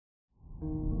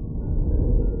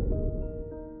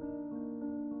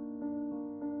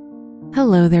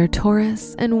Hello there,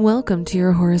 Taurus, and welcome to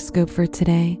your horoscope for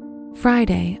today,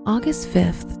 Friday, August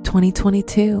 5th,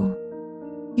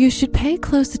 2022. You should pay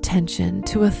close attention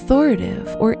to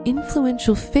authoritative or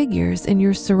influential figures in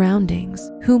your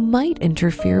surroundings who might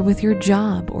interfere with your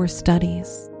job or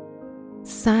studies.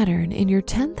 Saturn in your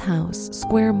 10th house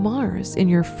square Mars in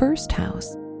your 1st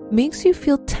house makes you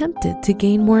feel tempted to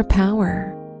gain more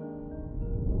power.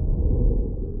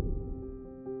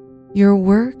 Your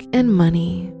work and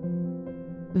money.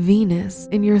 Venus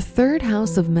in your 3rd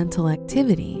house of mental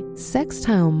activity,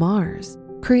 sextile Mars,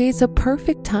 creates a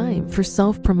perfect time for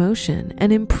self-promotion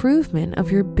and improvement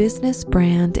of your business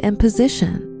brand and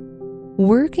position.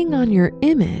 Working on your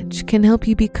image can help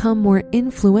you become more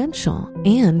influential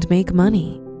and make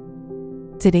money.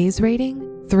 Today's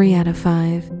rating, 3 out of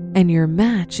 5, and your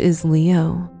match is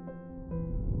Leo.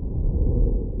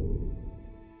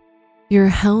 Your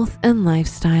health and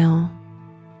lifestyle.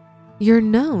 You're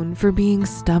known for being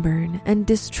stubborn and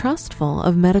distrustful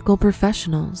of medical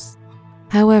professionals.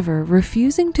 However,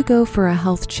 refusing to go for a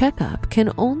health checkup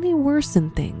can only worsen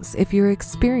things if you're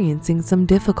experiencing some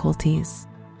difficulties.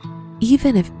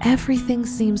 Even if everything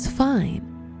seems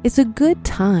fine, it's a good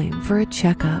time for a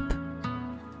checkup.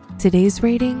 Today's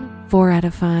rating, 4 out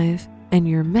of 5, and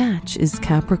your match is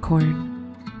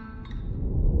Capricorn.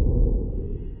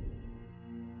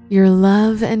 Your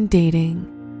love and dating.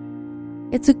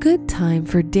 It's a good time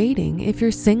for dating if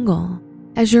you're single,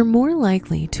 as you're more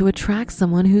likely to attract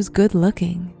someone who's good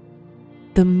looking.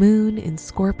 The moon in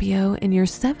Scorpio in your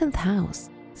 7th house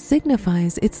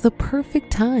signifies it's the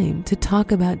perfect time to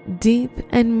talk about deep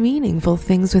and meaningful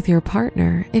things with your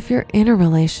partner if you're in a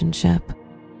relationship.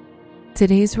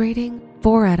 Today's rating,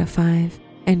 4 out of 5,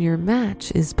 and your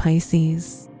match is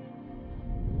Pisces.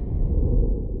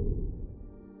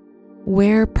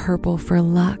 Wear purple for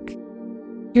luck.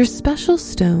 Your special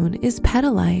stone is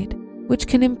petalite, which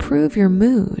can improve your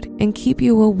mood and keep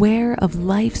you aware of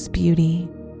life's beauty.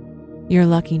 Your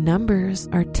lucky numbers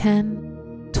are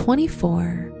 10,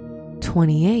 24,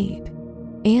 28,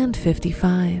 and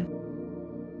 55.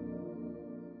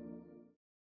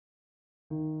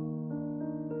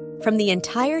 From the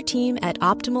entire team at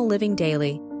Optimal Living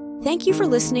Daily, thank you for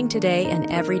listening today and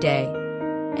every day.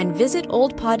 And visit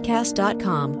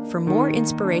oldpodcast.com for more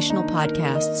inspirational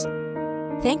podcasts.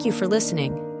 Thank you for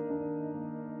listening.